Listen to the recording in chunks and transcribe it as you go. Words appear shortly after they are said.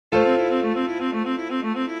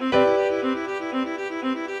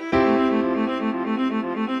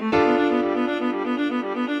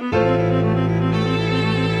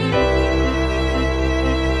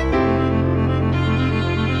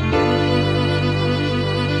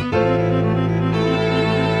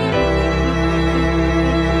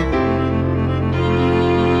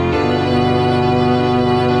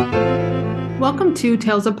Welcome to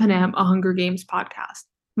Tales of Panem, a Hunger Games podcast.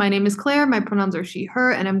 My name is Claire, my pronouns are she,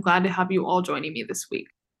 her, and I'm glad to have you all joining me this week.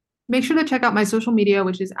 Make sure to check out my social media,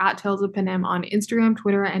 which is at Tales of Panem on Instagram,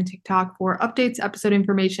 Twitter, and TikTok for updates, episode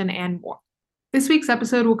information, and more. This week's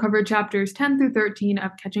episode will cover chapters 10 through 13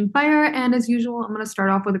 of Catching Fire, and as usual, I'm going to start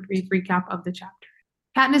off with a brief recap of the chapter.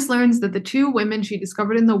 Katniss learns that the two women she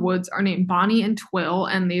discovered in the woods are named Bonnie and Twill,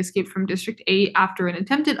 and they escaped from District 8 after an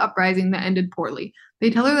attempted uprising that ended poorly. They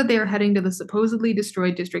tell her that they are heading to the supposedly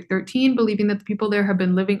destroyed District 13, believing that the people there have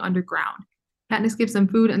been living underground. Katniss gives them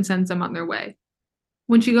food and sends them on their way.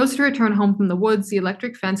 When she goes to return home from the woods, the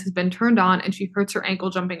electric fence has been turned on and she hurts her ankle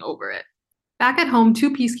jumping over it. Back at home,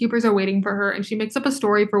 two peacekeepers are waiting for her, and she makes up a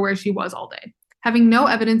story for where she was all day. Having no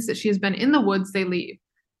evidence that she has been in the woods, they leave.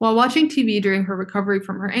 While watching TV during her recovery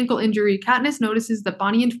from her ankle injury, Katniss notices that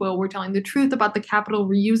Bonnie and Twill were telling the truth about the Capitol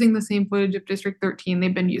reusing the same footage of District 13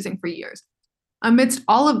 they've been using for years. Amidst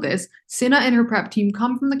all of this, Cinna and her prep team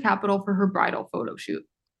come from the Capitol for her bridal photo shoot.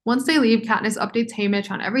 Once they leave, Katniss updates Haymitch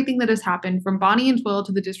on everything that has happened, from Bonnie and Twill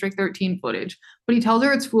to the District 13 footage, but he tells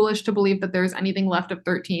her it's foolish to believe that there's anything left of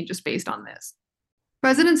 13 just based on this.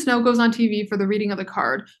 President Snow goes on TV for the reading of the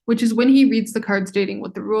card, which is when he reads the card stating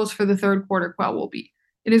what the rules for the third quarter quell will be.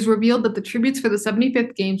 It is revealed that the tributes for the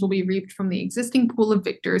 75th games will be reaped from the existing pool of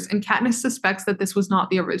victors, and Katniss suspects that this was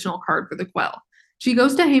not the original card for the quell. She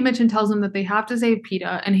goes to Haymitch and tells him that they have to save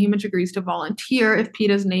Peeta, and Haymitch agrees to volunteer if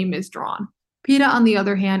Peeta's name is drawn. Peeta, on the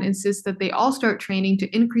other hand, insists that they all start training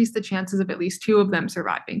to increase the chances of at least two of them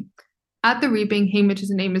surviving. At the reaping,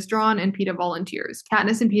 Haymitch's name is drawn and Peeta volunteers.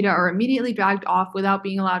 Katniss and Peeta are immediately dragged off without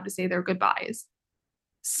being allowed to say their goodbyes.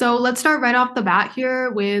 So let's start right off the bat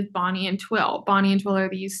here with Bonnie and Twill. Bonnie and Twill are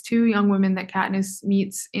these two young women that Katniss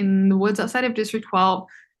meets in the woods outside of District 12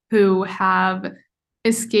 who have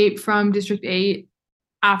escaped from District 8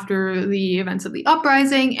 after the events of the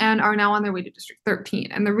uprising and are now on their way to District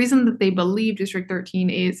 13. And the reason that they believe District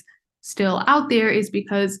 13 is still out there is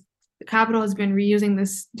because the Capitol has been reusing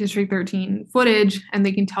this District 13 footage, and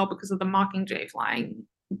they can tell because of the Mockingjay flying.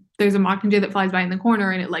 There's a Mockingjay that flies by in the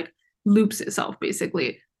corner, and it loops itself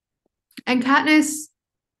basically. And Katniss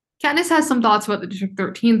has some thoughts about the District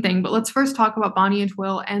 13 thing, but let's first talk about Bonnie and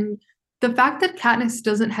Twill and the fact that Katniss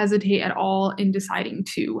doesn't hesitate at all in deciding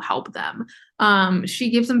to help them. She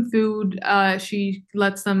gives them food, she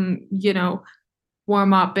lets them,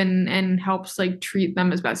 warm up and helps treat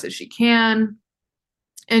them as best as she can.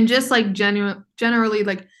 And just generally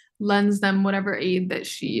lends them whatever aid that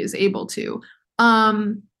she is able to.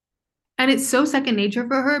 And it's so second nature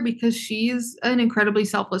for her because she's an incredibly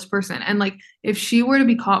selfless person. And if she were to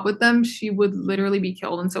be caught with them, she would literally be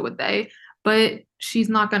killed, and so would they. But she's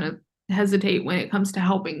not going to hesitate when it comes to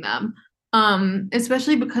helping them.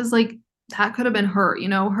 Especially because that could have been her.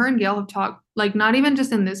 Her and Gale have talked, not even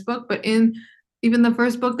just in this book, but in even the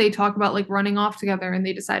first book, they talk about running off together, and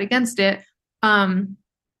they decide against it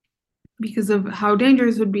because of how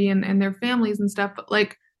dangerous it would be and their families and stuff. But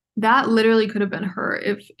that literally could have been her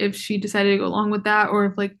if she decided to go along with that, or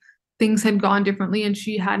if things had gone differently and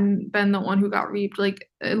she hadn't been the one who got reaped,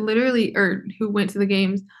 literally, or who went to the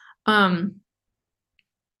games. Under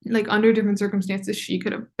different circumstances, she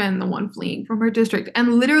could have been the one fleeing from her district,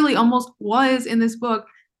 and literally almost was in this book.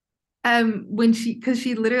 Because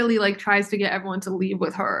she literally tries to get everyone to leave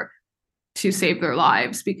with her to save their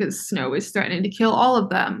lives because Snow is threatening to kill all of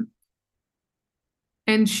them.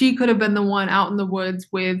 And she could have been the one out in the woods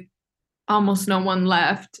with almost no one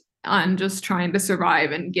left and just trying to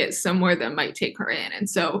survive and get somewhere that might take her in. And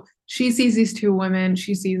so she sees these two women.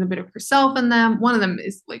 She sees a bit of herself in them. One of them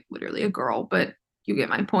is literally a girl, but you get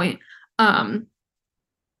my point.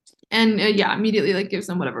 Immediately gives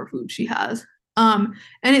them whatever food she has. And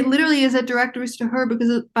it literally is a direct risk to her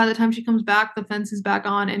because by the time she comes back, the fence is back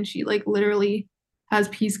on, and she literally has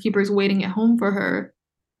peacekeepers waiting at home for her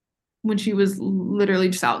when she was literally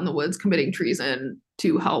just out in the woods committing treason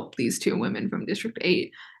to help these two women from District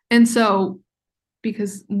 8. And so,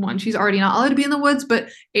 because one, she's already not allowed to be in the woods, but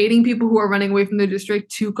aiding people who are running away from the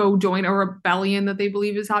district to go join a rebellion that they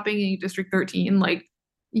believe is happening in District 13,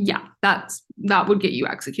 that would get you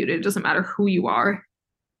executed. It doesn't matter who you are,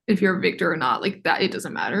 if you're a victor or not, that, it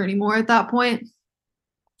doesn't matter anymore at that point.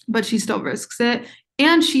 But she still risks it.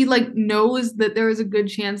 And she knows that there is a good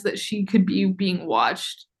chance that she could be being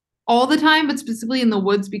watched all the time, but specifically in the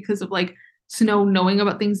woods because of Snow knowing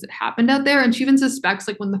about things that happened out there. And she even suspects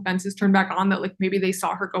when the fences turned back on that maybe they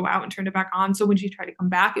saw her go out and turned it back on, so when she tried to come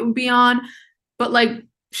back it would be on. But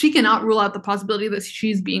she cannot rule out the possibility that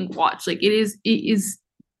she's being watched. It is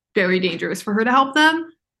very dangerous for her to help them,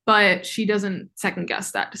 but she doesn't second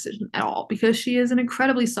guess that decision at all because she is an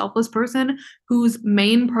incredibly selfless person whose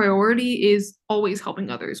main priority is always helping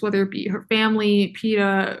others, whether it be her family,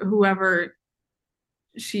 PETA, whoever.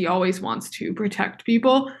 She always wants to protect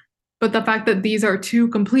people. But the fact that these are two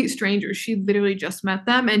complete strangers, she literally just met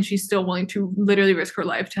them and she's still willing to literally risk her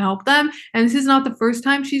life to help them. And this is not the first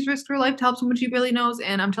time she's risked her life to help someone she really knows.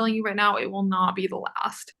 And I'm telling you right now, it will not be the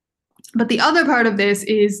last. But the other part of this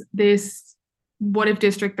is this: what if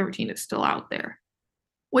District 13 is still out there?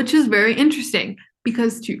 Which is very interesting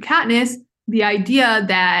because to Katniss, the idea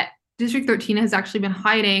that District 13 has actually been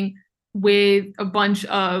hiding with a bunch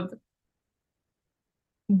of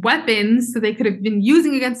weapons that they could have been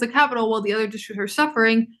using against the Capitol while the other districts are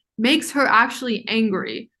suffering makes her actually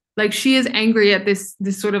angry. Like she is angry at this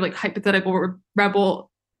sort of like hypothetical rebel,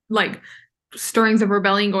 like stirrings of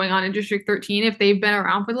rebellion going on in District 13 if they've been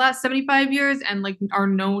around for the last 75 years and like are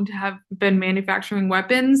known to have been manufacturing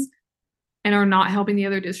weapons and are not helping the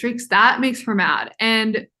other districts. That makes her mad.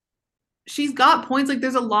 And she's got points. Like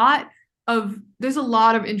there's a lot of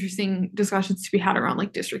interesting discussions to be had around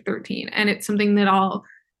like District 13. And it's something that I'll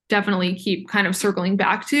definitely keep kind of circling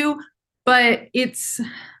back to. But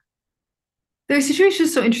their situation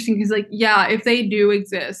is so interesting because like, yeah, if they do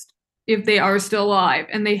exist, if they are still alive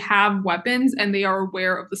and they have weapons and they are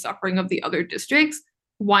aware of the suffering of the other districts,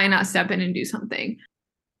 why not step in and do something?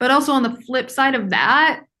 But also on the flip side of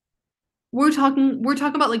that, we're talking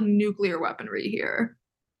about like nuclear weaponry here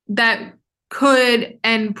that could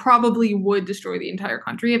and probably would destroy the entire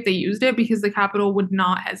country if they used it because the Capitol would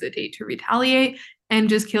not hesitate to retaliate and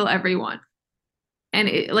just kill everyone. And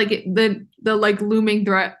the like looming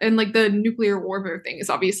threat and like the nuclear warfare thing is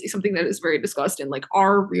obviously something that is very discussed in like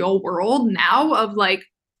our real world now of like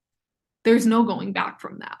there's no going back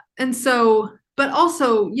from that. And so, but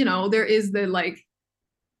also, you know, there is the like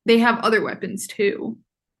they have other weapons too,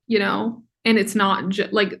 you know, and it's not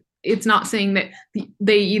just like it's not saying that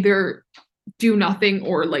they either do nothing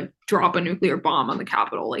or like drop a nuclear bomb on the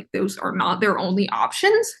Capitol. Like those are not their only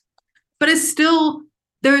options, but it's still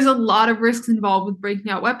there's a lot of risks involved with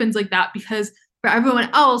breaking out weapons like that because for everyone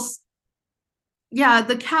else, yeah,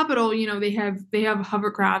 the Capitol, you know, they have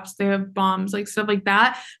hovercrafts, they have bombs, like stuff like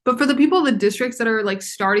that. But for the people of the districts that are like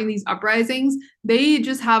starting these uprisings, they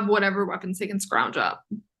just have whatever weapons they can scrounge up.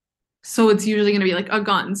 So it's usually going to be like a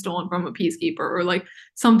gun stolen from a peacekeeper or like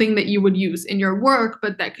something that you would use in your work,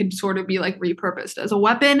 but that could sort of be like repurposed as a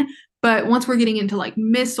weapon. But once we're getting into like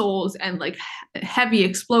missiles and like heavy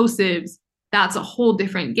explosives, that's a whole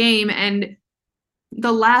different game. And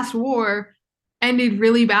the last war ended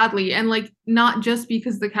really badly. And like, not just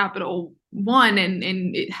because the Capitol won and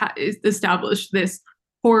it established this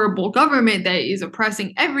horrible government that is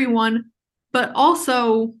oppressing everyone, but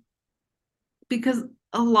also because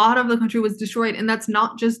a lot of the country was destroyed. And that's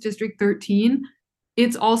not just District 13.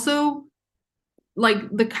 It's also like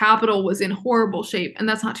the Capitol was in horrible shape. And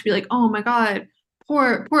that's not to be like, oh my God,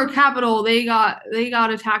 poor Capitol, they got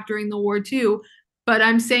attacked during the war too. But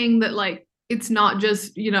I'm saying that like it's not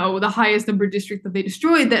just, you know, the highest number district that they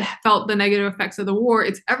destroyed that felt the negative effects of the war.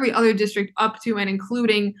 It's every other district up to and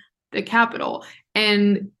including the Capitol.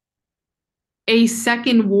 And a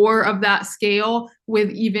second war of that scale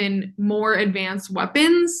with even more advanced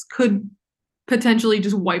weapons could potentially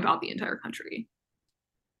just wipe out the entire country.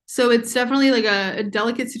 So it's definitely like a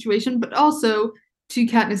delicate situation, but also to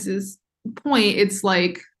Katniss's point, it's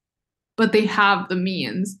like, but they have the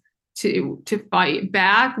means to fight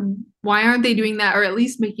back. Why aren't they doing that, or at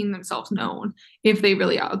least making themselves known if they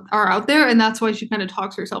really are out there? And that's why she kind of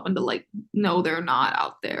talks herself into like, no, they're not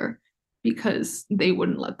out there because they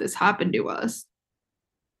wouldn't let this happen to us.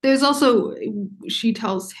 There's also, she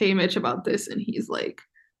tells Haymitch about this, and he's like,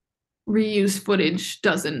 reused footage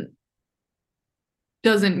doesn't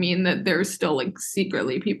mean that there's still like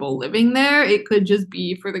secretly people living there. It could just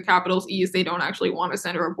be for the Capitol's ease. They don't actually want to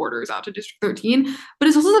send reporters out to District 13. But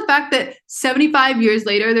it's also the fact that 75 years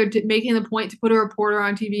later, they're making the point to put a reporter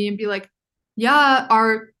on TV and be like, yeah,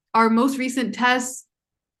 our most recent tests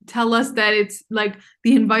tell us that it's like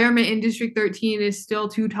the environment in District 13 is still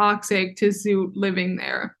too toxic to suit living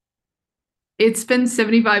there. It's been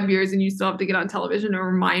 75 years and you still have to get on television and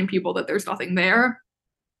remind people that there's nothing there.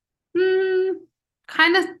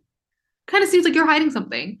 Kind of seems like you're hiding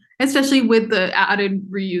something, especially with the added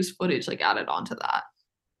reused footage like added onto that.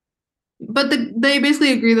 But they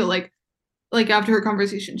basically agree that like after her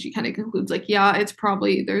conversation, she kind of concludes like, yeah, it's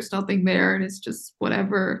probably there's nothing there and it's just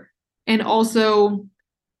whatever. And also,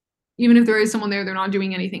 even if there is someone there, they're not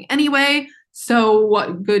doing anything anyway. So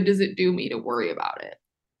what good does it do me to worry about it?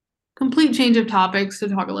 Complete change of topics to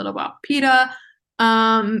talk a little about PETA.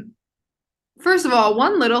 First of all,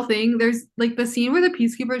 one little thing, there's like the scene where the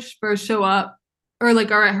peacekeepers first show up or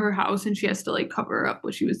like are at her house and she has to like cover up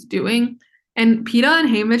what she was doing. And Peta and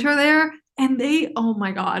Haymitch are there and they, oh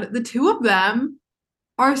my God, the two of them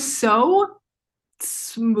are so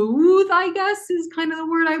smooth, I guess is kind of the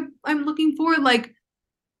word I'm looking for. Like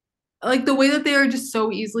the way that they are just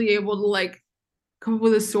so easily able to like come up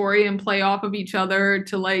with a story and play off of each other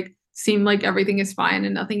to like seem like everything is fine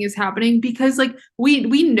and nothing is happening because like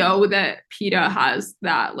we know that Peta has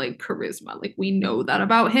that like charisma. Like we know that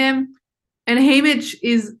about him. And Haymitch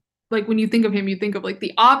is like when you think of him, you think of like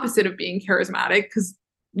the opposite of being charismatic because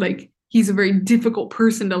like he's a very difficult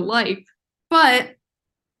person to like. But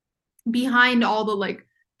behind all the like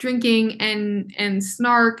drinking and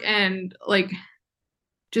snark and like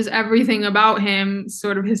just everything about him,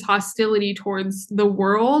 sort of his hostility towards the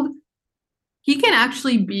world, he can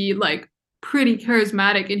actually be like pretty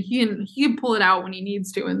charismatic and he can pull it out when he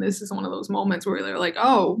needs to. And this is one of those moments where they're like,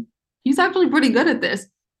 oh, he's actually pretty good at this.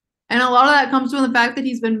 And a lot of that comes from the fact that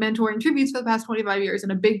he's been mentoring tributes for the past 25 years.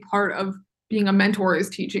 And a big part of being a mentor is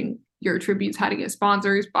teaching your tributes how to get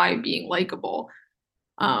sponsors by being likable.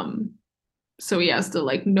 Um, so he has to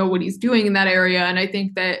like know what he's doing in that area. And I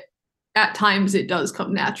think that at times it does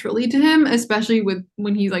come naturally to him, especially with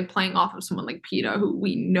when he's like playing off of someone like Peta, who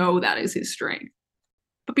we know that is his strength.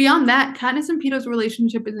 But beyond that, Katniss and Peta's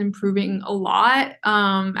relationship is improving a lot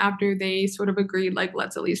after they sort of agreed, like,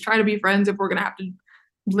 let's at least try to be friends if we're going to have to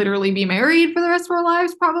literally be married for the rest of our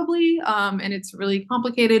lives, probably. And it's really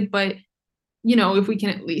complicated, but, you know, if we can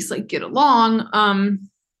at least like get along.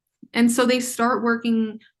 And so they start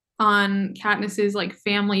working on Katniss's like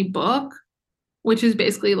family book, which is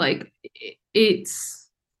basically like it's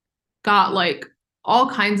got like all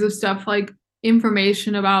kinds of stuff, like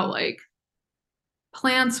information about like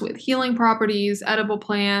plants with healing properties, edible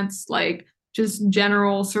plants, like just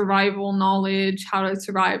general survival knowledge, how to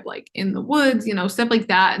survive like in the woods, you know, stuff like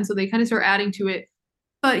that. And so they kind of start adding to it.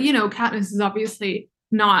 But, you know, Katniss is obviously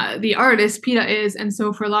not the artist, Peta is. And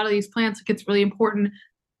so for a lot of these plants, like, it's really important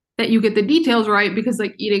that you get the details right because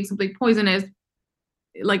like eating something poisonous,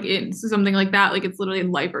 like it's something like that, like it's literally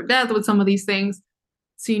life or death with some of these things.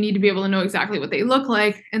 So you need to be able to know exactly what they look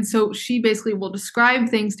like. And so she basically will describe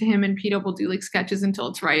things to him and Peta will do like sketches until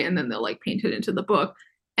it's right. And then they'll like paint it into the book.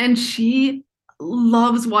 And she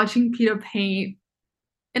loves watching Peta paint.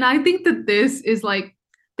 And I think that this is like,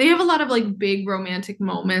 they have a lot of like big romantic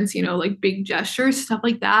moments, you know, like big gestures, stuff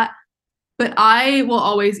like that. But I will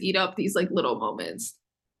always eat up these like little moments.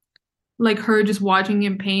 Like her just watching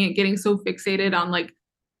him paint, getting so fixated on like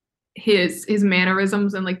his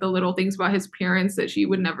mannerisms and like the little things about his appearance that she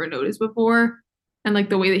would never notice before and like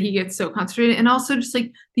the way that he gets so concentrated and also just like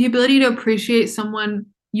the ability to appreciate someone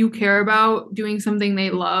you care about doing something they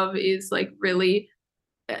love is like really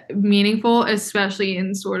meaningful, especially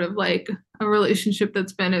in sort of like a relationship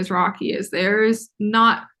that's been as rocky as theirs,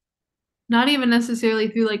 not even necessarily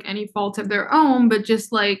through like any fault of their own but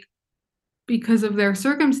just like because of their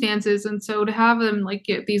circumstances. And so to have them like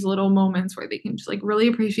get these little moments where they can just like really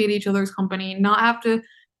appreciate each other's company, not have to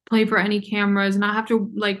play for any cameras, not have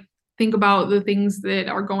to like think about the things that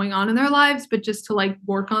are going on in their lives, but just to like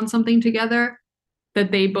work on something together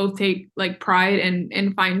that they both take like pride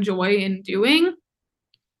and find joy in doing.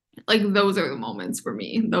 Like those are the moments for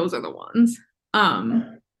me. Those are the ones.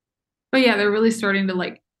 But yeah, they're really starting to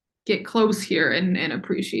like get close here and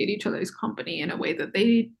appreciate each other's company in a way that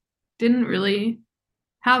they didn't really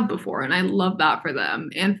have before. And I love that for them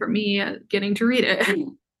and for me getting to read it.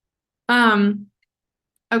 um,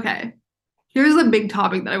 okay. Here's a big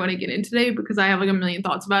topic that I want to get in today because I have like a million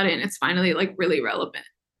thoughts about it and it's finally like really relevant.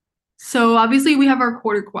 So obviously we have our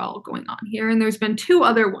quarter quell going on here, and there's been two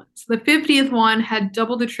other ones. The 50th one had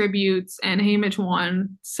double the tributes and Haymitch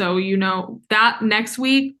won. So you know that next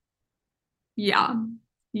week, yeah,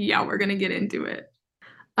 we're gonna get into it.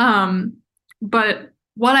 But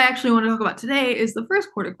what I actually want to talk about today is the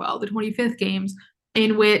first quarter quell, the 25th games,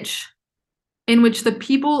 in which the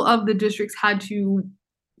people of the districts had to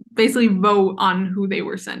basically vote on who they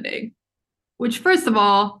were sending. Which, first of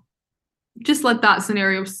all, just let that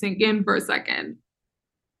scenario sink in for a second.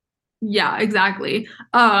 Yeah, exactly.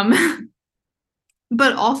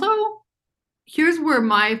 But also, here's where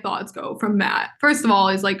my thoughts go from that. First of all,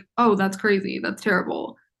 is like, oh, that's crazy. That's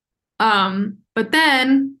terrible. But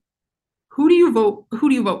then who do you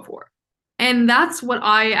vote for? And that's what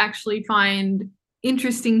I actually find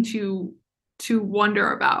interesting to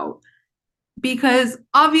wonder about. Because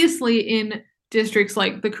obviously in districts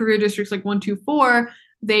like the career districts like 1, 2, 4,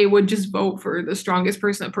 they would just vote for the strongest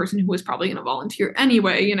person, a person who was probably going to volunteer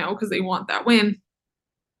anyway, you know, because they want that win.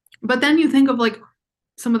 But then you think of like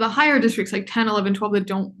some of the higher districts, like 10, 11, 12, that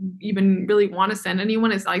don't even really want to send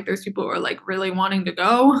anyone. It's like there's people who are like really wanting to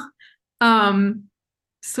go. Um,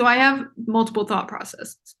 so I have multiple thought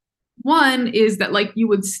processes. One is that like you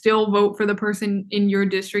would still vote for the person in your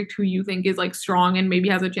district who you think is like strong and maybe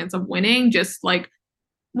has a chance of winning, just like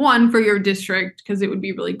one for your district, because it would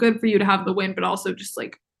be really good for you to have the win, but also just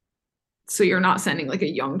like so you're not sending like a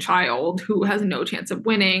young child who has no chance of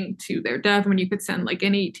winning to their death when you could send like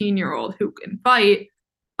an 18-year-old who can fight.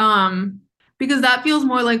 Um, because that feels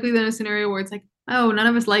more likely than a scenario where it's like, oh, none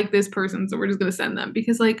of us like this person, so we're just gonna send them.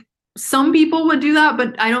 Because like some people would do that,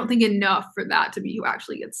 but I don't think enough for that to be who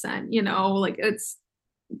actually gets sent, you know, like it's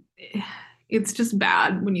just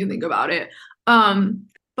bad when you think about it.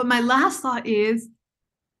 But my last thought is,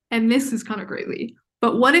 and this is kind of crazy,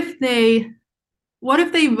 but what if they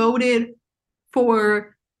voted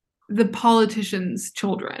for the politicians'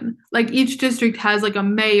 children? Like each district has like a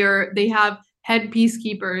mayor, they have head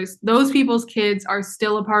peacekeepers. Those people's kids are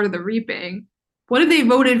still a part of the reaping. What if they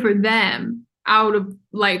voted for them out of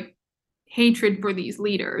like hatred for these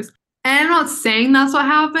leaders? And I'm not saying that's what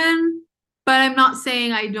happened, but I'm not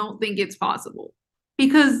saying I don't think it's possible.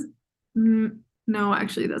 Because no,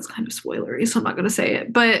 actually that's kind of spoilery, so I'm not going to say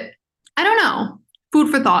it. But I don't know.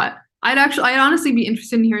 Food for thought. I'd honestly be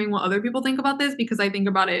interested in hearing what other people think about this because I think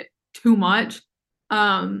about it too much.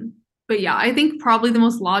 Um, but yeah, I think probably the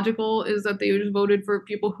most logical is that they just voted for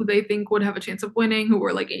people who they think would have a chance of winning, who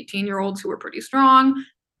were like 18-year-olds who were pretty strong.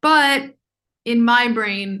 But in my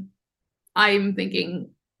brain, I'm thinking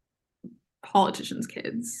politicians'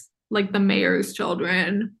 kids, like the mayor's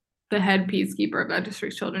children, the head peacekeeper of that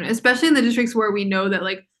district's children, especially in the districts where we know that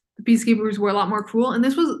like the peacekeepers were a lot more cruel. And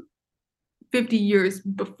this was 50 years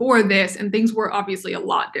before this, and things were obviously a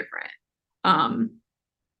lot different. Um,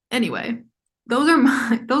 anyway, those are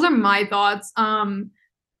my thoughts.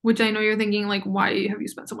 Which I know you're thinking like, why have you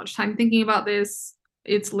spent so much time thinking about this?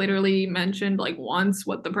 It's literally mentioned like once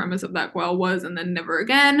what the premise of that quell was, and then never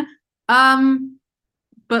again.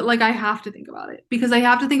 But like I have to think about it because I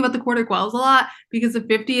have to think about the quarter quells a lot because the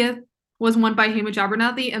 50th was won by Hamish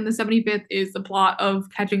Abernathy, and the 75th is the plot of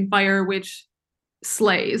Catching Fire, which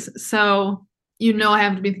slays. So, I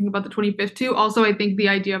have to be thinking about the 25th too. Also, I think the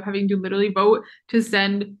idea of having to literally vote to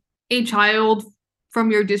send a child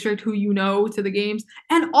from your district who you know to the games.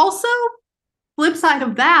 And also, flip side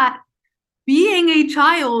of that, being a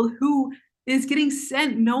child who is getting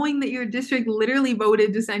sent knowing that your district literally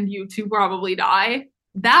voted to send you to probably die,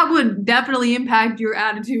 that would definitely impact your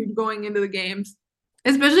attitude going into the games.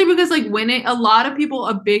 Especially because like winning, a lot of people,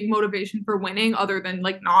 a big motivation for winning other than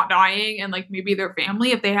like not dying and like maybe their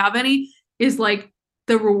family if they have any is like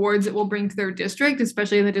the rewards it will bring to their district,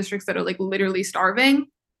 especially in the districts that are like literally starving.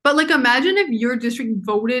 But like imagine if your district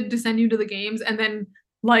voted to send you to the games and then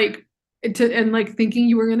like and like thinking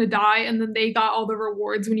you were going to die and then they got all the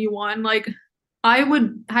rewards when you won. Like I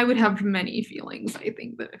would have many feelings, I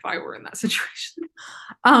think, that if I were in that situation.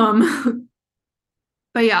 um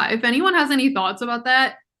but yeah, if anyone has any thoughts about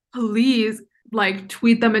that, please like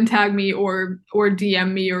tweet them and tag me or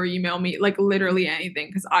DM me or email me, like literally anything,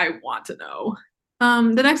 because I want to know.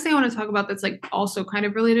 The next thing I want to talk about that's like also kind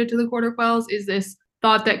of related to the quarter quells is this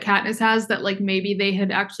thought that Katniss has that like maybe they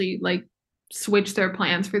had actually like switched their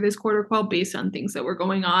plans for this quarter quell based on things that were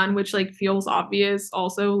going on, which like feels obvious.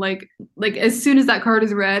 Also, like as soon as that card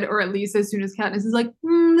is read, or at least as soon as Katniss is like,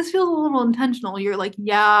 this feels a little intentional, you're like,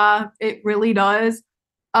 yeah, it really does.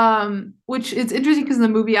 Which it's interesting because the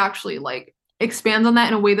movie actually like expands on that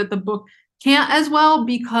in a way that the book can't as well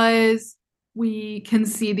because we can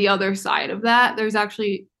see the other side of that. There's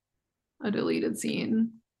actually a deleted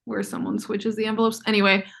scene where someone switches the envelopes.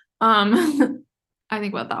 Anyway, I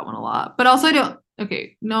think about that one a lot. But also I don't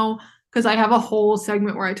okay, no, because I have a whole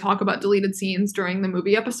segment where I talk about deleted scenes during the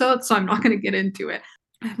movie episode, so I'm not gonna get into it.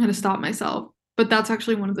 I'm gonna stop myself. But that's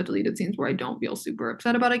actually one of the deleted scenes where I don't feel super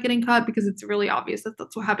upset about it getting cut because it's really obvious that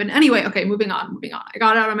that's what happened. Anyway, okay, moving on. I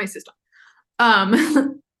got it out of my system.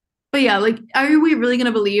 But yeah, like, are we really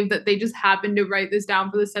gonna believe that they just happened to write this down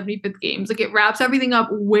for the 75th games? Like, it wraps everything up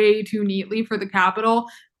way too neatly for the Capitol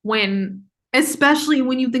when, especially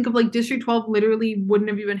when you think of like District 12, literally wouldn't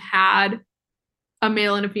have even had a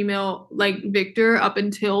male and a female like victor up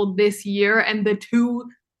until this year, and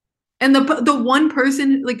the one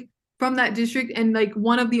person like from that district and like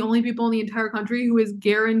one of the only people in the entire country who is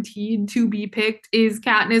guaranteed to be picked is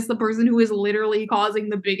Katniss, the person who is literally causing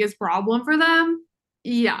the biggest problem for them.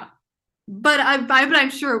 Yeah, but I'm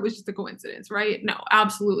sure it was just a coincidence, right? No,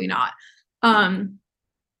 absolutely not. Um,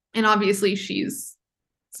 and obviously she's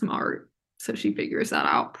smart, So she figures that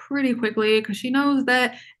out pretty quickly because she knows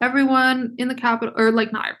that everyone in the Capitol, or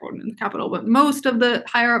like not everyone in the Capitol, but most of the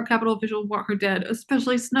higher up Capitol officials want her dead,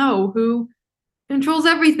 especially Snow, who controls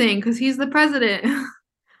everything because he's the president.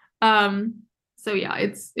 um, so yeah,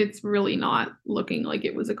 it's really not looking like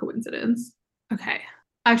it was a coincidence. Okay.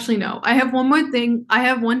 Actually, no. I have one more thing. I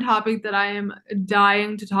have one topic that I am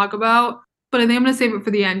dying to talk about, but I think I'm gonna save it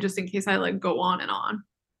for the end just in case I like go on and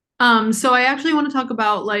on. So I actually want to talk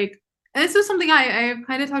about like, and this is something I've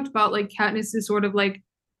kind of talked about, like Katniss's sort of like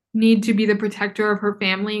need to be the protector of her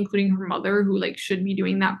family, including her mother, who like should be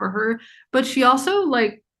doing that for her. But she also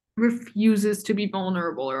like refuses to be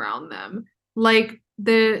vulnerable around them. Like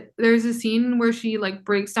there's a scene where she like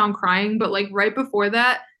breaks down crying, but like right before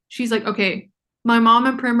that, she's like, okay, my mom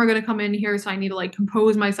and Prim are gonna come in here, so I need to like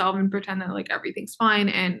compose myself and pretend that like everything's fine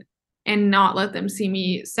and not let them see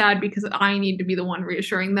me sad because I need to be the one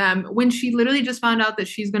reassuring them. When she literally just found out that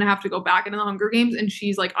she's going to have to go back into the Hunger Games and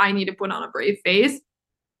she's like, I need to put on a brave face.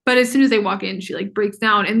 But as soon as they walk in, she like breaks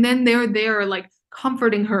down. And then they're there like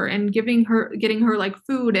comforting her and getting her like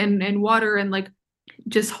food and water and like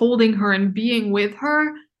just holding her and being with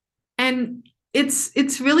her. And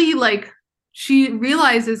it's really like she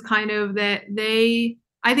realizes kind of that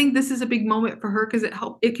I think this is a big moment for her because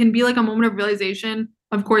it can be like a moment of realization,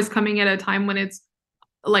 of course, coming at a time when it's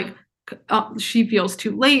like she feels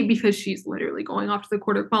too late because she's literally going off to the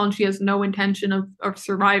Court of Quell and she has no intention of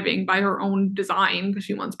surviving by her own design because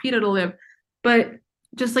she wants Peeta to live. But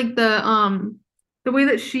just like the way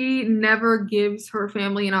that she never gives her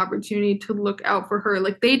family an opportunity to look out for her,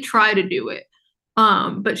 like they try to do it,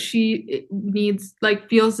 but she needs like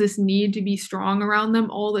feels this need to be strong around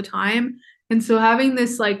them all the time. And so having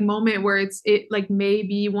this like moment where it like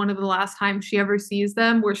maybe one of the last times she ever sees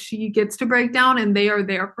them where she gets to break down and they are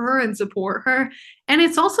there for her and support her. And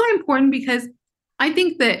it's also important because I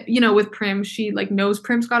think that, you know, with Prim, she like knows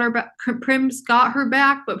Prim's got her back, Prim's got her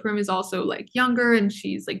back, but Prim is also like younger and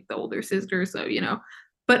she's like the older sister, so you know.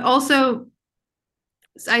 But also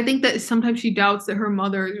I think that sometimes she doubts that her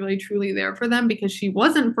mother is really truly there for them because she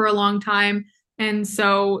wasn't for a long time. And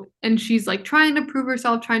she's like trying to prove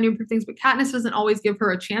herself, trying to improve things, but Katniss doesn't always give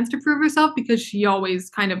her a chance to prove herself because she always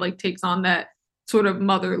kind of like takes on that sort of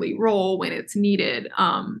motherly role when it's needed.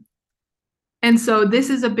 And so this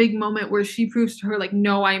is a big moment where she proves to her, like,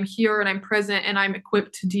 no, I'm here and I'm present and I'm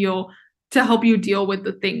equipped to help you deal with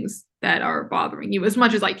the things that are bothering you as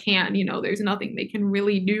much as I can. You know, there's nothing they can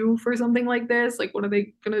really do for something like this. Like, what are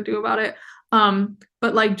they gonna do about it?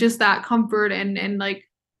 But like just that comfort and like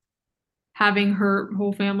having her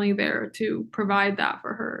whole family there to provide that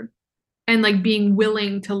for her. And like being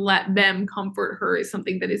willing to let them comfort her is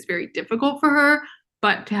something that is very difficult for her.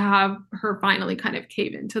 But to have her finally kind of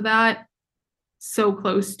cave into that so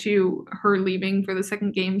close to her leaving for the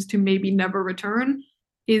second games to maybe never return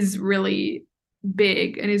is really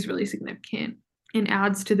big and is really significant and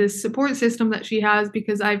adds to this support system that she has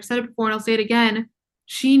because I've said it before and I'll say it again.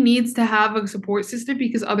 She needs to have a support system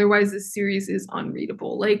because otherwise this series is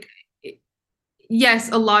unreadable. Like,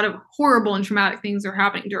 yes, a lot of horrible and traumatic things are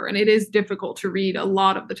happening to her, and it is difficult to read a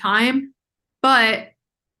lot of the time, but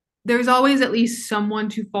there's always at least someone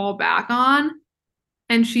to fall back on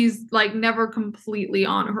and she's like never completely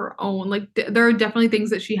on her own. Like there are definitely things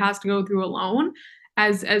that she has to go through alone,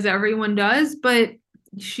 as everyone does, but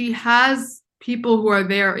she has people who are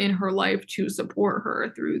there in her life to support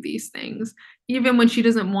her through these things, even when she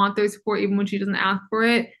doesn't want their support, even when she doesn't ask for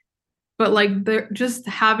it. But like they're just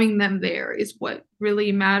having them there is what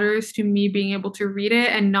really matters to me, being able to read it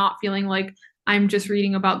and not feeling like I'm just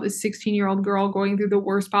reading about this 16-year-old girl going through the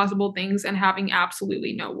worst possible things and having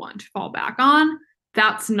absolutely no one to fall back on.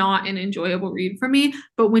 That's not an enjoyable read for me.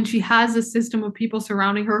 But when she has a system of people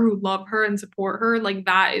surrounding her who love her and support her, like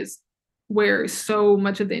that is where so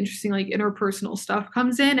much of the interesting like interpersonal stuff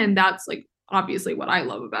comes in. And that's like obviously what I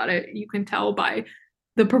love about it. You can tell by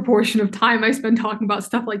the proportion of time I spend talking about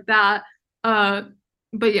stuff like that. Uh,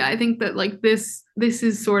 but yeah, I think that like this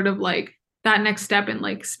is sort of like that next step in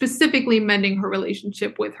like specifically mending her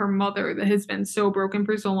relationship with her mother that has been so broken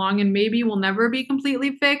for so long and maybe will never be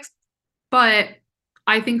completely fixed. But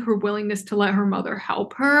I think her willingness to let her mother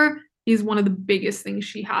help her is one of the biggest things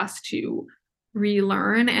she has to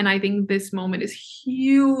relearn. And I think this moment is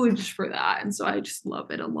huge for that. And so I just love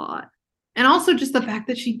it a lot. And also just the fact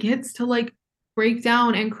that she gets to like break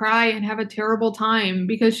down and cry and have a terrible time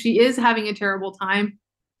because she is having a terrible time.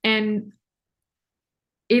 And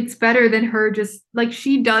it's better than her just like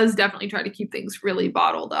she does definitely try to keep things really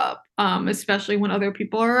bottled up, especially when other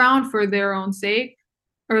people are around for their own sake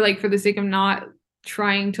or like for the sake of not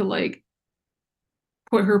trying to like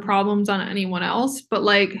put her problems on anyone else. But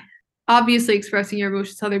like obviously expressing your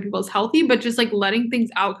emotions to other people is healthy, but just like letting things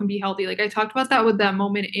out can be healthy. Like I talked about that with that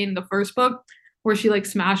moment in the first book where she like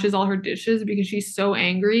smashes all her dishes because she's so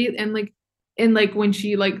angry, and like when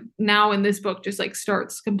she like now in this book just like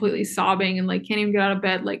starts completely sobbing and like can't even get out of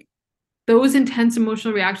bed. Like those intense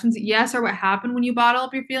emotional reactions, yes, are what happen when you bottle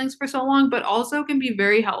up your feelings for so long, but also can be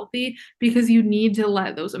very healthy because you need to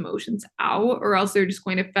let those emotions out, or else they're just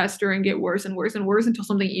going to fester and get worse and worse and worse until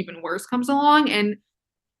something even worse comes along. And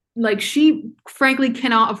like she frankly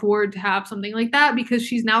cannot afford to have something like that because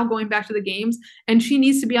she's now going back to the games and she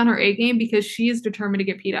needs to be on her A game because she is determined to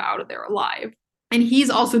get PETA out of there alive. And he's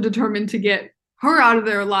also determined to get her out of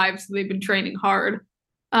there alive, so they've been training hard.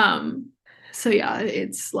 Um, so yeah,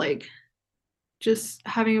 it's like just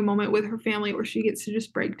having a moment with her family where she gets to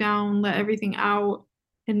just break down, let everything out,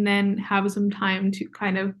 and then have some time to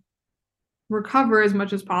kind of recover as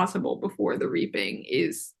much as possible before the reaping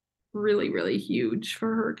is really, really huge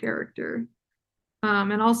for her character.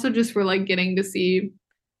 And also just for like getting to see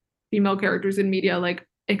female characters in media like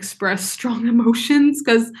express strong emotions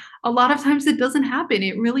because a lot of times it doesn't happen.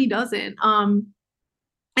 It really doesn't.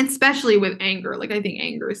 Especially with anger. Like I think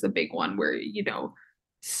anger is the big one where, you know,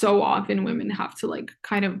 so often women have to like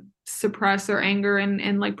kind of suppress their anger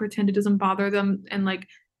and like pretend it doesn't bother them, and like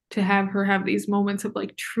to have her have these moments of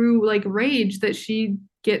like true like rage that she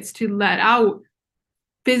gets to let out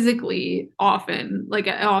physically often, like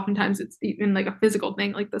oftentimes it's even like a physical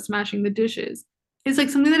thing like the smashing the dishes is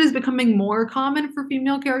like something that is becoming more common for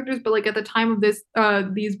female characters, but like at the time of this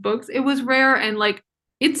these books it was rare, and like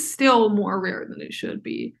it's still more rare than it should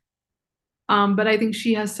be. But I think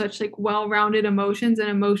she has such like well-rounded emotions and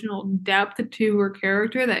emotional depth to her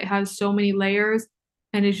character that has so many layers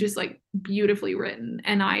and is just like beautifully written.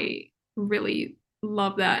 And I really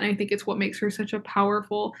love that. And I think it's what makes her such a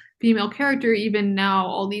powerful female character. Even now,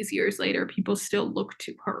 all these years later, people still look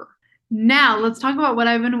to her. Now, let's talk about what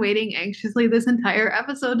I've been waiting anxiously this entire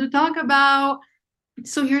episode to talk about.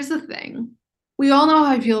 So here's the thing. We all know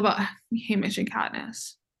how I feel about Hamish and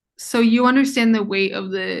Katniss. So you understand the weight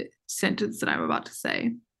of the sentence that I'm about to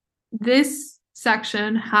say. This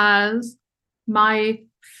section has my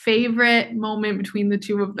favorite moment between the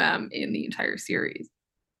two of them in the entire series.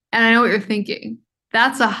 And I know what you're thinking.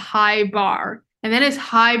 That's a high bar. And that is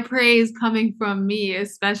high praise coming from me,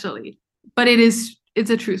 especially. But it's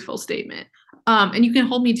a truthful statement. And you can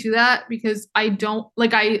hold me to that because I don't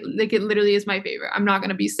like it literally is my favorite. I'm not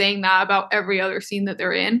gonna be saying that about every other scene that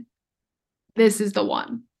they're in. This is the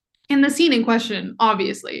one. And the scene in question,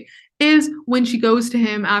 obviously, is when she goes to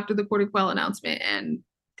him after the Court of Quell announcement and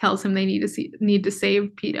tells him they need to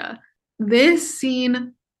save PETA. This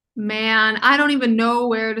scene, man, I don't even know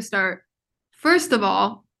where to start. First of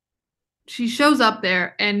all, she shows up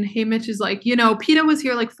there and Haymitch is like, you know, PETA was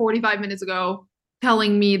here like 45 minutes ago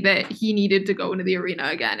telling me that he needed to go into the arena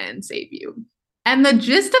again and save you. And the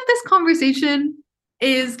gist of this conversation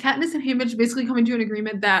is Katniss and Haymitch basically coming to an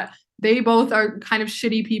agreement that they both are kind of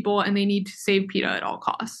shitty people and they need to save PETA at all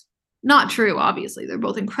costs. Not true, obviously. They're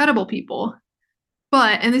both incredible people.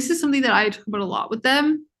 But, and this is something that I talk about a lot with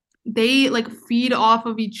them, they like feed off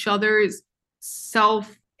of each other's self-hatred.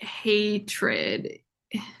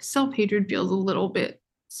 Self-hatred feels a little bit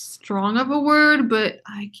strong of a word, but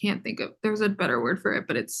I can't think of, there's a better word for it,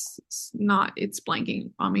 but it's not, it's blanking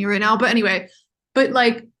on me right now. But anyway, but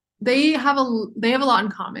like they have a lot in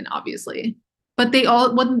common, obviously. But they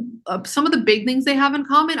all, some of the big things they have in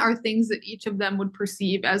common are things that each of them would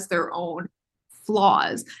perceive as their own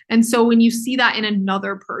flaws. And so when you see that in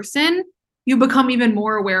another person, you become even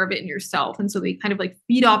more aware of it in yourself. And so they kind of like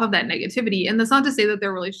feed off of that negativity. And that's not to say that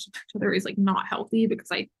their relationship to each other is like not healthy,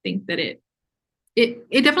 because I think that it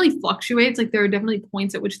definitely fluctuates. Like there are definitely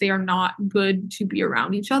points at which they are not good to be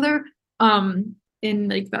around each other. And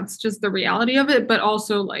like that's just the reality of it. But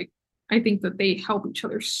also like I think that they help each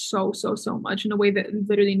other so much in a way that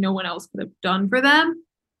literally no one else could have done for them.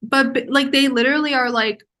 But like they literally are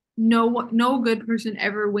like no good person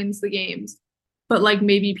ever wins the games, but like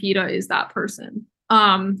maybe PETA is that person.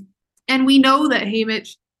 And we know that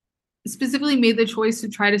Haymitch specifically made the choice to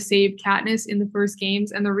try to save Katniss in the first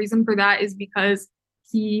games, and the reason for that is because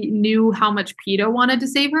he knew how much PETA wanted to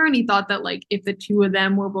save her, and he thought that like if the two of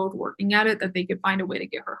them were both working at it, that they could find a way to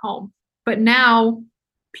get her home. But now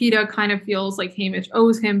PETA kind of feels like Haymitch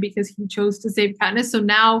owes him because he chose to save Katniss. So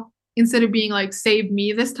now instead of being like, save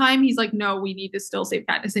me this time, he's like, no, we need to still save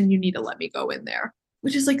Katniss and you need to let me go in there.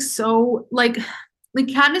 Which is like so like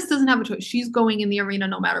Katniss doesn't have a choice. She's going in the arena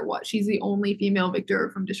no matter what. She's the only female victor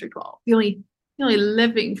from District 12. The only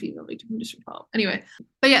living female victor from District 12. Anyway,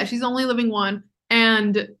 but yeah, she's the only living one.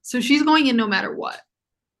 And so she's going in no matter what.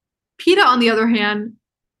 PETA, on the other hand,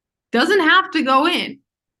 doesn't have to go in.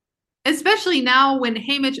 Especially now when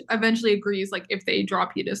Haymitch eventually agrees, like if they draw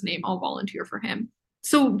Peta's name, I'll volunteer for him.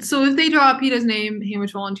 So if they draw Peta's name,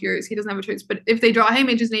 Haymitch volunteers. He doesn't have a choice. But if they draw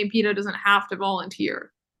Haymitch's name, Peta doesn't have to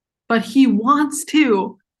volunteer. But he wants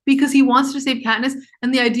to because he wants to save Katniss.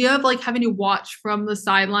 And the idea of like having to watch from the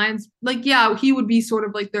sidelines, like yeah, he would be sort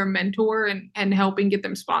of like their mentor and helping get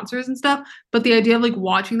them sponsors and stuff. But the idea of like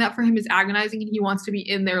watching that for him is agonizing, and he wants to be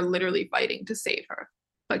in there literally fighting to save her.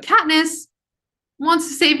 But Katniss wants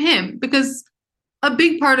to save him because a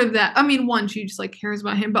big part of that, I mean, one, she just like cares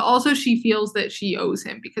about him, but also she feels that she owes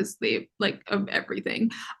him because they like of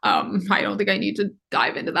everything. I don't think I need to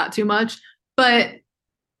dive into that too much, but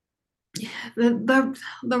the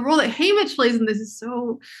role that Haymitch plays in this is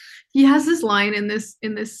so. He has this line in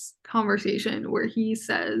this conversation where he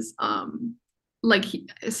says, like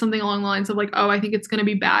something along the lines of like, oh, I think it's gonna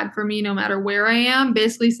be bad for me no matter where I am.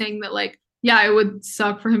 Basically saying that like, yeah, it would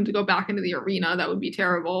suck for him to go back into the arena. That would be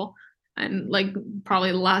terrible, and like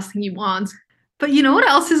probably the last thing he wants. But you know what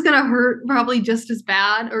else is gonna hurt probably just as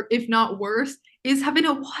bad, or if not worse, is having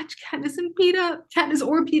to watch Katniss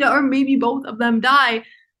or Peta, or maybe both of them die.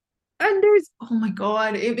 And there's, oh my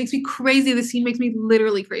God, it makes me crazy. The scene makes me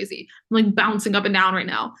literally crazy. I'm like bouncing up and down right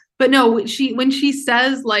now. But no, when she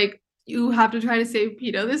says like you have to try to save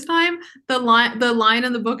Peeta this time, the line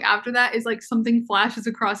in the book after that is like something flashes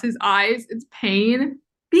across his eyes. It's pain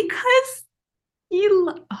because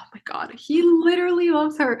oh my God, he literally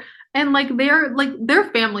loves her. And like they're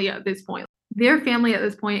family at this point. They're family at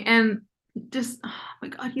this point, and just oh my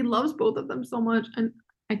God, he loves both of them so much. And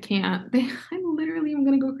I can't. I literally am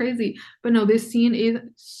gonna go crazy. But no, this scene is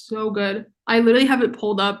so good. I literally have it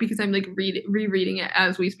pulled up because I'm like rereading it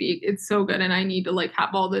as we speak. It's so good, and I need to like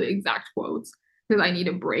have all the exact quotes because I need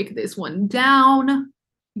to break this one down.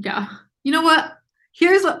 Yeah. You know what?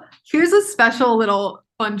 Here's a special little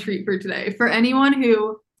fun treat for today. For anyone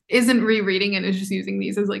who isn't rereading and is just using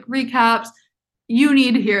these as like recaps, you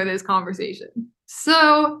need to hear this conversation.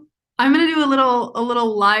 So I'm gonna do a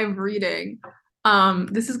little live reading.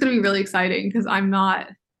 This is gonna be really exciting because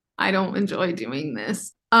I don't enjoy doing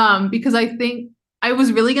this. Because I think I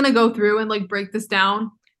was really gonna go through and like break this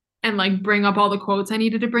down and like bring up all the quotes I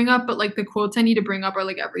needed to bring up, but like the quotes I need to bring up are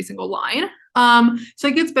like every single line. So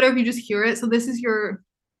it gets better if you just hear it. So this is your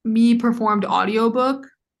me performed audiobook.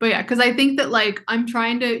 But yeah, because I think that like I'm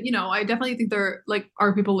trying to, I definitely think there like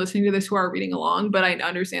are people listening to this who are reading along, but I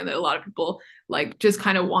understand that a lot of people like just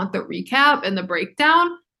kind of want the recap and the breakdown.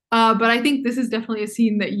 But I think this is definitely a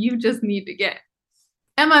scene that you just need to get.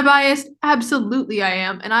 Am I biased? Absolutely I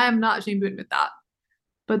am, and I am not ashamed to admit that.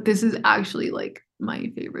 But this is actually like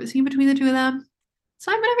my favorite scene between the two of them.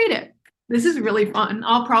 So I'm gonna read it. This is really fun.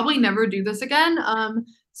 I'll probably never do this again.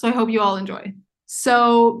 So I hope you all enjoy.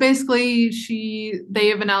 So basically, they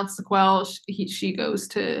have announced the Quells. She goes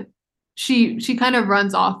to she kind of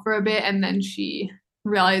runs off for a bit, and then she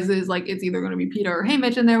realizes like it's either going to be Peter or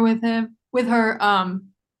Haymitch in there with her.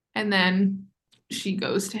 And then she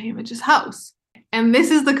goes to Haymitch's house, and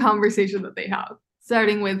this is the conversation that they have,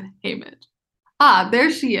 starting with Haymitch. Ah,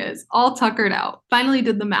 there she is, all tuckered out. Finally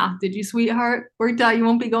did the math, did you, sweetheart? Worked out you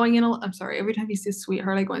won't be going in I'm sorry, every time he says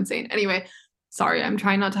sweetheart, I go insane. Anyway, sorry, I'm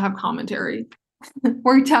trying not to have commentary.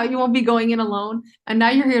 Worked out you won't be going in alone, and now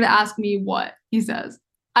you're here to ask me what, he says.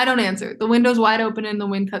 I don't answer. The window's wide open and the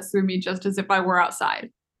wind cuts through me just as if I were outside.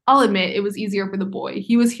 I'll admit it was easier for the boy.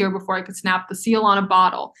 He was here before I could snap the seal on a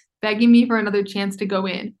bottle, begging me for another chance to go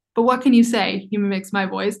in. But what can you say? He mimics my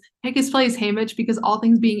voice. Pick his place, Haymitch, because all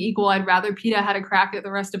things being equal, I'd rather Peeta had a crack at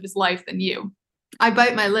the rest of his life than you. I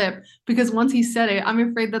bite my lip, because once he said it, I'm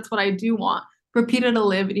afraid that's what I do want. For Peeta to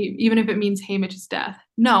live, even if it means Haymitch's death.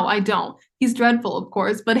 No, I don't. He's dreadful, of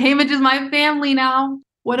course, but Haymitch is my family now.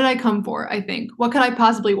 What did I come for, I think? What could I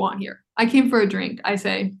possibly want here? I came for a drink, I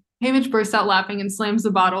say. Haymitch bursts out laughing and slams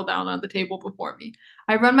the bottle down on the table before me.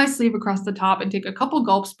 I run my sleeve across the top and take a couple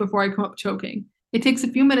gulps before I come up choking. It takes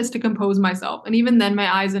a few minutes to compose myself, and even then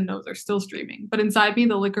my eyes and nose are still streaming, but inside me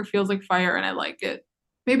the liquor feels like fire and I like it.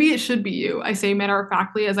 Maybe it should be you, I say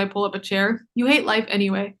matter-of-factly as I pull up a chair. You hate life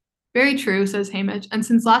anyway. Very true, says Haymitch, and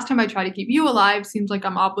since last time I tried to keep you alive, seems like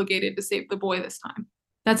I'm obligated to save the boy this time.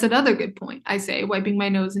 That's another good point, I say, wiping my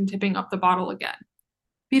nose and tipping up the bottle again.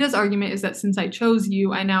 Peeta's argument is that since I chose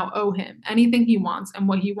you, I now owe him anything he wants, and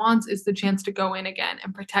what he wants is the chance to go in again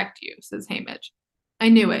and protect you, says Haymitch. I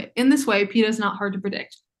knew it. In this way, Peeta's not hard to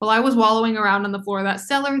predict. While I was wallowing around on the floor of that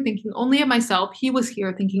cellar, thinking only of myself, he was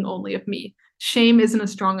here thinking only of me. Shame isn't a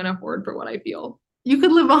strong enough word for what I feel. You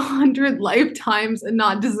could live 100 lifetimes and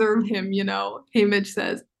not deserve him, Haymitch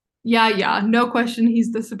says. Yeah, no question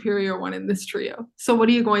he's the superior one in this trio. So what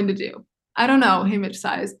are you going to do? I don't know, Haymitch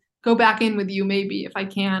sighs. Go back in with you, maybe, if I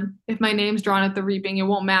can. If my name's drawn at the reaping, it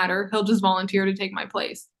won't matter. He'll just volunteer to take my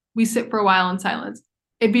place. We sit for a while in silence.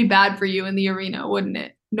 It'd be bad for you in the arena, wouldn't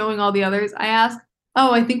it? Knowing all the others, I ask.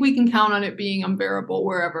 Oh, I think we can count on it being unbearable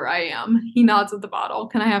wherever I am. He nods at the bottle.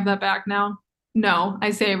 Can I have that back now? No,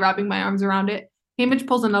 I say, wrapping my arms around it. Hamish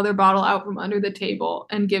pulls another bottle out from under the table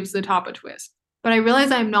and gives the top a twist. But I realize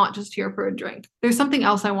I'm not just here for a drink. There's something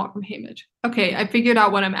else I want from Hamish. Okay, I figured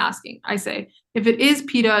out what I'm asking, I say. If it is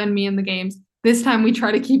PETA and me in the games, this time we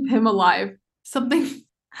try to keep him alive. Something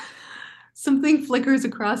flickers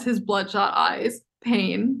across his bloodshot eyes.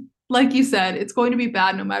 Pain. Like you said, it's going to be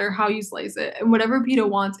bad no matter how you slice it. And whatever PETA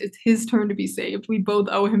wants, it's his turn to be saved. We both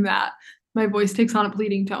owe him that. My voice takes on a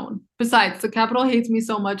pleading tone. Besides, the Capitol hates me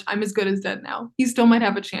so much, I'm as good as dead now. He still might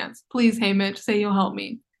have a chance. Please, Hamish, say you'll help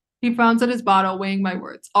me. He frowns at his bottle, weighing my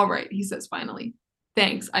words. All right, he says finally.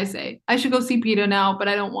 Thanks, I say. I should go see PETA now, but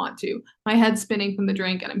I don't want to. My head's spinning from the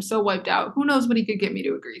drink, and I'm so wiped out. Who knows what he could get me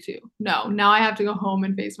to agree to? No, now I have to go home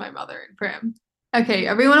and face my mother and Prim. Okay,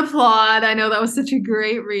 everyone applaud. I know that was such a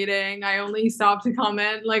great reading. I only stopped to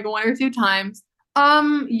comment like 1 or 2 times.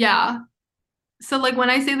 Yeah. So like when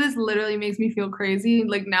I say this literally makes me feel crazy,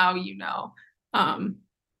 like now you know.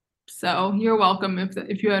 So you're welcome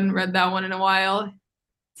if you hadn't read that one in a while.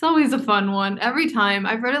 It's always a fun one. Every time.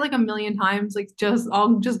 I've read it like a million times. Like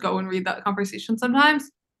I'll just go and read that conversation sometimes.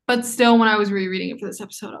 But still, when I was rereading it for this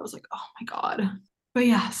episode, I was like, oh my God. But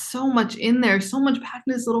yeah, so much in there, so much packed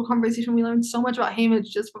in this little conversation. We learned so much about Hamish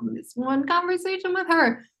just from this one conversation with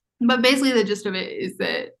her. But basically, the gist of it is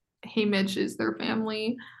that Hamish is their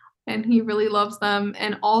family and he really loves them.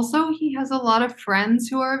 And also, he has a lot of friends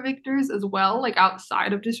who are victors as well, like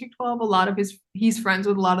outside of District 12. He's friends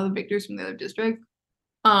with a lot of the victors from the other districts.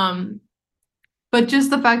 But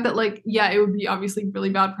just the fact that, like, yeah, it would be obviously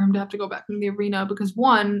really bad for him to have to go back in the arena because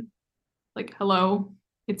one, like, hello,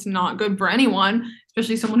 it's not good for anyone,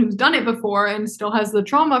 especially someone who's done it before and still has the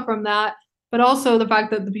trauma from that. But also the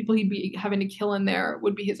fact that the people he'd be having to kill in there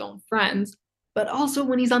would be his own friends. But also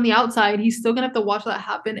when he's on the outside, he's still gonna have to watch that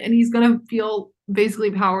happen, and he's gonna feel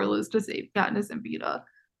basically powerless to save Katniss and PETA.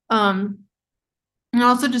 And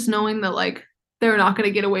also just knowing that like they're not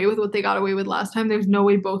gonna get away with what they got away with last time. There's no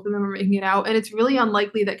way both of them are making it out, and it's really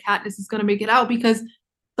unlikely that Katniss is gonna make it out because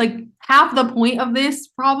like half the point of this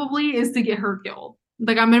probably is to get her killed.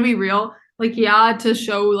 Like I'm gonna be real. Like yeah, to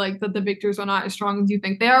show like that the victors are not as strong as you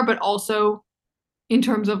think they are, but also in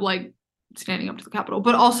terms of like standing up to the Capitol.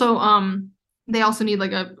 But also they also need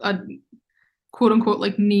like a quote unquote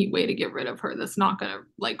like neat way to get rid of her that's not gonna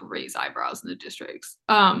like raise eyebrows in the districts.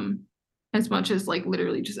 As much as like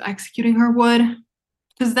literally just executing her would.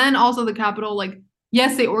 Because then also the Capitol, like,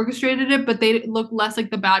 yes, they orchestrated it, but they look less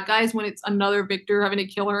like the bad guys when it's another victor having to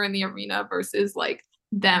kill her in the arena versus like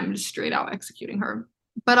them just straight out executing her.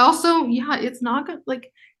 But also, yeah, it's not good.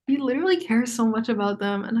 Like, he literally cares so much about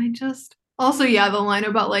them. And I just also, yeah, the line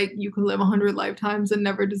about like you could live 100 lifetimes and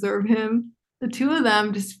never deserve him. The two of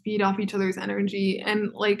them just feed off each other's energy.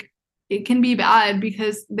 And like it can be bad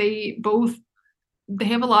because they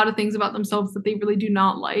have a lot of things about themselves that they really do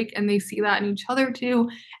not like, and they see that in each other too,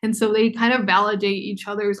 and so they kind of validate each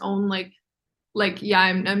other's own like yeah,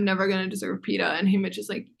 I'm never gonna deserve PETA, and him it's just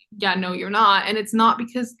like yeah, no, you're not. And it's not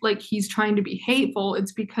because like he's trying to be hateful,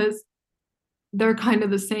 it's because they're kind of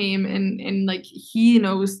the same, and like he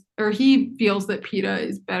knows or he feels that PETA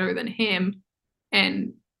is better than him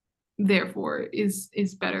and therefore is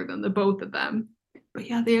better than the both of them. But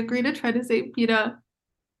yeah, they agree to try to save PETA.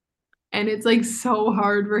 And it's like so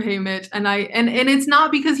hard for Hamish, and it's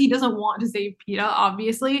not because he doesn't want to save PETA,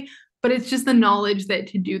 obviously, but it's just the knowledge that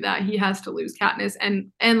to do that he has to lose Katniss,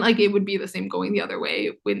 and like it would be the same going the other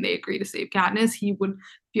way when they agree to save Katniss. He would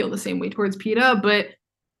feel the same way towards PETA, but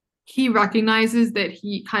he recognizes that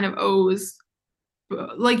he kind of owes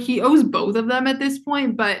both of them at this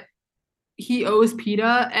point, but he owes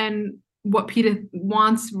PETA, and what PETA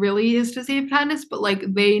wants really is to save Katniss, but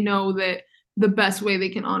like they know that the best way they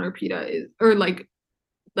can honor PETA is, or like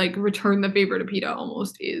return the favor to PETA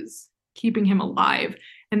almost, is keeping him alive,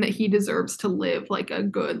 and that he deserves to live like a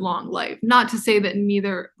good long life. Not to say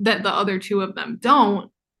that that the other two of them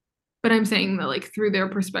don't, but I'm saying that like through their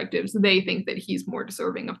perspectives, they think that he's more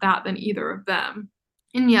deserving of that than either of them.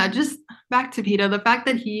 And yeah, just back to PETA, the fact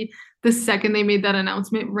that the second they made that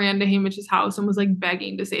announcement, ran to Hamish's house and was like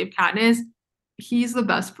begging to save Katniss, he's the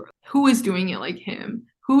best person. Who is doing it like him?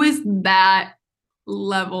 Who is that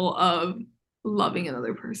level of loving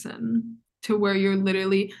another person to where you're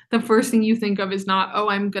literally the first thing you think of is not, oh,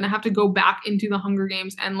 I'm gonna have to go back into the Hunger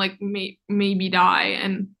Games and like maybe die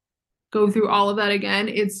and go through all of that again.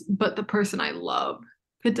 But the person I love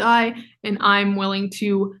could die, and I'm willing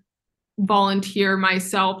to volunteer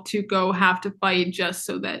myself to go have to fight just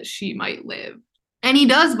so that she might live. And he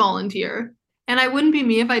does volunteer. And I wouldn't be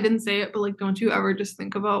me if I didn't say it, but like, don't you ever just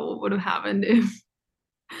think about what would have happened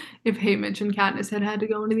if Haymitch and Katniss had had to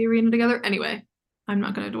go into the arena together? Anyway, I'm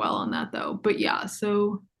not going to dwell on that though. But yeah,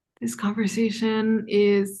 so this conversation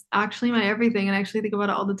is actually my everything, and I actually think about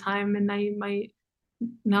it all the time. And I might,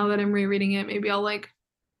 now that I'm rereading it, maybe I'll like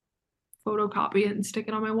photocopy it and stick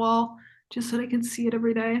it on my wall just so that I can see it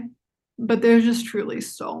every day. But there's just truly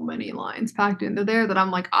so many lines packed into there that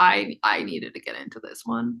I'm like, I needed to get into this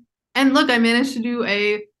one. And look, I managed to do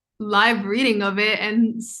a live reading of it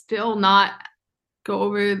and still not go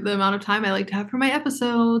over the amount of time I like to have for my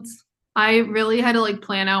episodes. I really had to like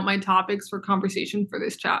plan out my topics for conversation for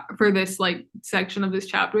this for this like section of this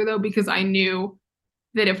chapter though, because I knew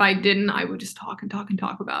that if I didn't, I would just talk and talk and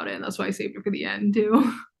talk about it. And that's why I saved it for the end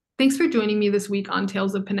too. Thanks for joining me this week on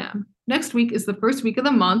Tales of Panem. Next week is the first week of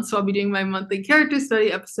the month, so I'll be doing my monthly character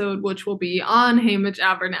study episode, which will be on Haymitch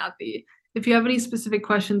Abernathy. If you have any specific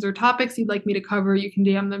questions or topics you'd like me to cover, you can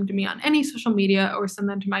DM them to me on any social media or send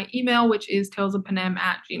them to my email, which is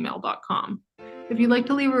talesofpanem@gmail.com. If you'd like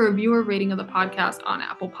to leave a review or rating of the podcast on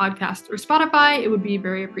Apple Podcasts or Spotify, it would be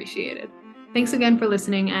very appreciated. Thanks again for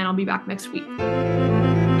listening, and I'll be back next week.